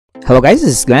Hello guys,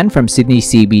 this is Glenn from Sydney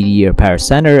CBD Repair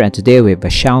Centre, and today we have a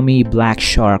Xiaomi Black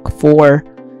Shark 4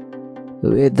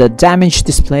 with the damaged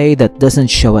display that doesn't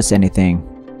show us anything.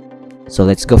 So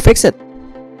let's go fix it.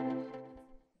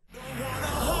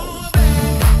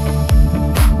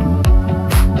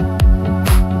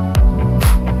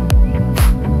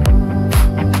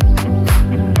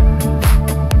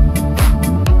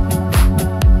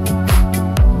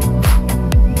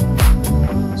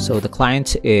 So the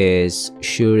client is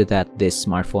sure that this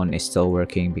smartphone is still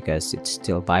working because it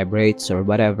still vibrates or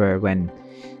whatever when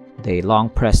they long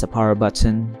press the power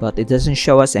button, but it doesn't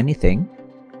show us anything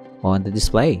on the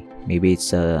display. Maybe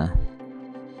it's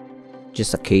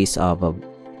just a case of a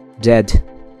dead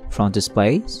front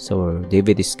display. So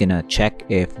David is gonna check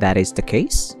if that is the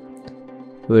case.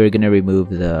 We're gonna remove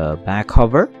the back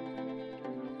cover,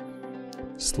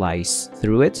 slice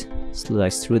through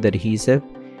the adhesive.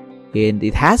 And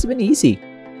it has been easy,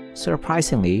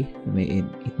 surprisingly. I mean,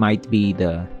 it might be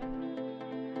the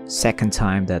second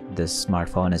time that the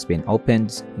smartphone has been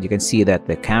opened. You can see that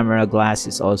the camera glass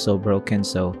is also broken,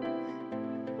 so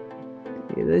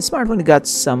the smartphone got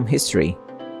some history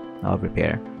of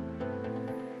repair.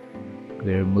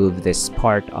 We remove this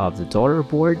part of the daughter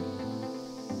board,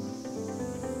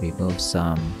 remove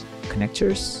some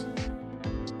connectors.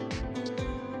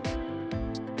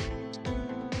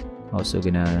 Also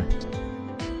gonna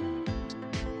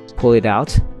pull it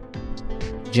out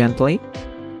gently,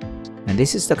 and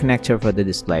this is the connector for the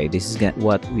display. This is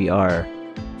what we are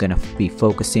gonna be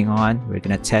focusing on. We're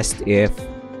gonna test if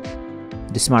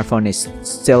the smartphone is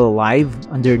still alive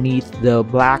underneath the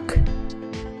black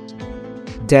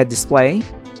dead display.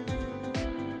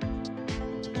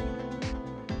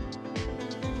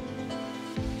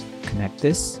 Connect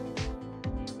this,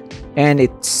 and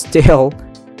it still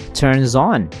turns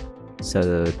on.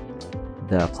 So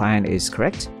the client is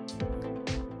correct.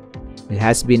 It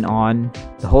has been on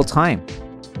the whole time.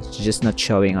 It's just not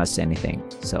showing us anything.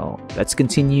 So let's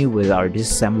continue with our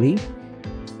disassembly.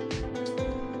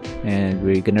 And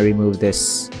we're gonna remove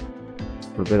this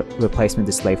replacement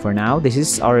display for now. This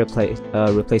is our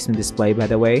replacement display, by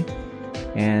the way.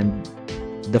 And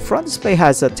the front display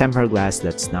has a tempered glass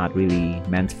that's not really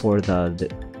meant for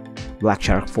the Black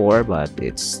Shark 4, but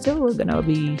it's still gonna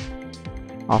be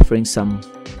offering some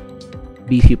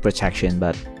beefy protection.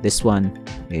 But this one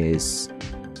is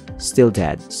still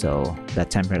dead, so that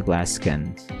tempered glass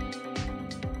can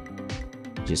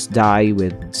just die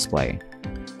with the display.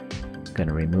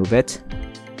 Gonna remove it,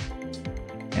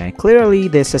 and clearly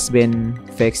this has been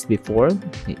fixed before.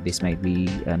 This might be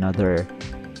another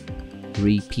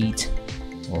repeat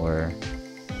or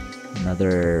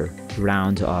another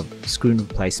round of screen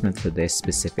replacement for this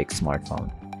specific smartphone.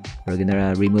 We're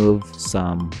gonna remove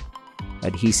some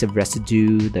adhesive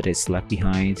residue that is left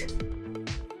behind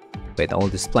with the old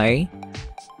display.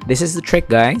 This is the trick,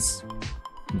 guys.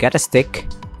 Get a stick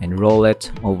and roll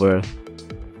it over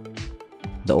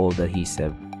the old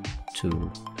adhesive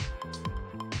to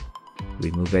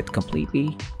remove it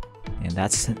completely, and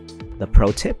that's the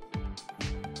pro tip.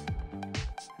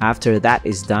 After that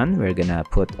is done, we're gonna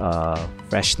put a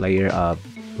fresh layer of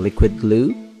liquid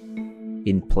glue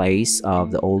in place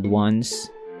of the old ones.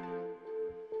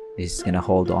 This is gonna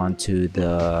hold on to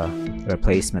the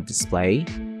replacement display.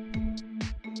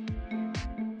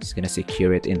 Just gonna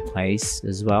secure it in place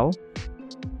as well.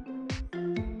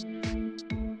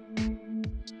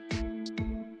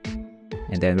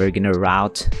 And then we're gonna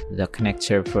route the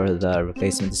connector for the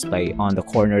replacement display on the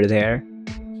corner there.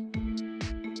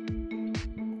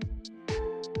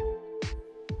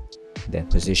 Then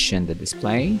position the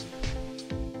display.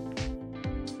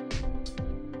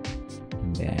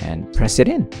 And press it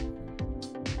in.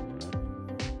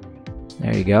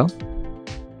 There you go.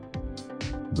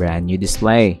 Brand new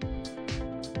display.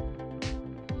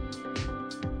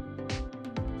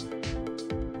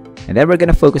 And then we're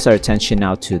gonna focus our attention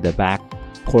now to the back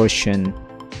portion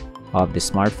of the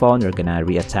smartphone. We're gonna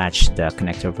reattach the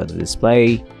connector for the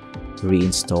display,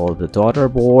 reinstall the daughter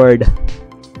board,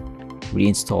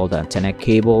 reinstall the antenna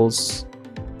cables,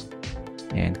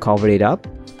 and cover it up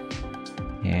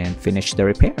and finish the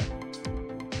repair.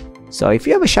 So if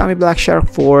you have a Xiaomi Black Shark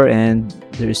 4 and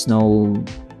there's no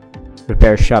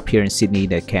repair shop here in Sydney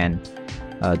that can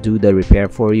do the repair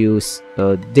for you,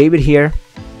 David here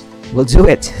will do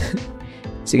it.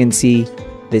 As you can see,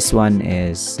 this one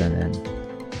is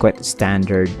quite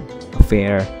standard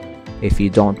affair. If you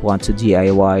don't want to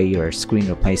DIY your screen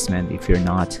replacement, if you're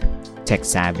not tech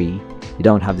savvy, you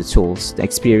don't have the tools, the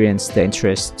experience, the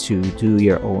interest to do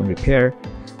your own repair,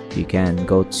 you can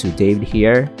go to David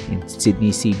here in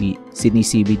Sydney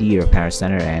CBD Repair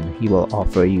Centre, and he will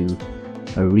offer you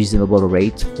a reasonable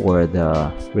rate for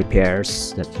the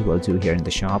repairs that he will do here in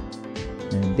the shop.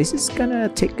 And this is gonna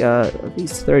take at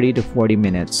least 30 to 40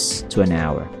 minutes to an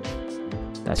hour,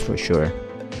 that's for sure.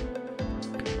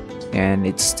 And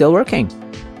it's still working.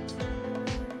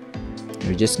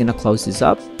 We're just gonna close this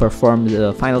up, perform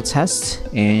the final test,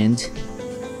 and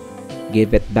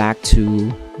give it back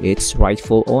to its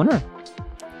rightful owner.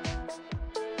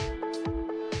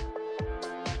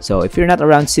 So if you're not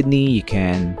around Sydney, you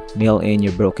can mail in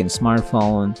your broken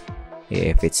smartphone.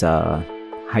 If it's a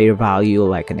higher value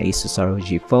like an Asus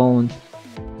ROG phone,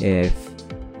 if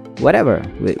whatever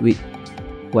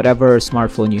whatever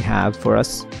smartphone you have for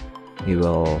us, we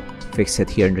will fix it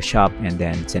here in the shop and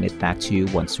then send it back to you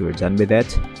once we're done with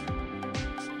it.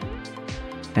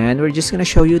 And we're just gonna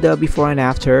show you the before and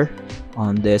after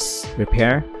on this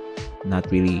repair. Not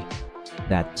really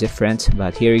that different,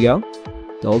 but here you go,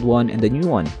 the old one and the new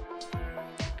one.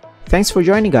 Thanks for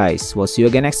joining, guys. We'll see you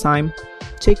again next time.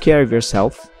 Take care of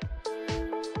yourself.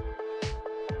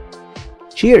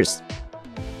 Cheers!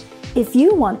 If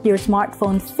you want your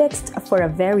smartphone fixed for a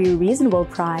very reasonable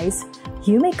price,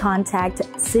 you may contact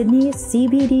Sydney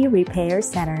CBD Repair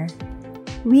Centre.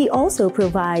 We also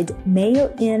provide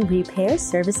mail-in repair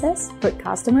services for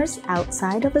customers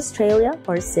outside of Australia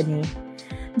or Sydney.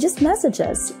 Just message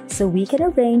us so we can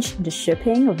arrange the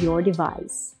shipping of your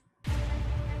device.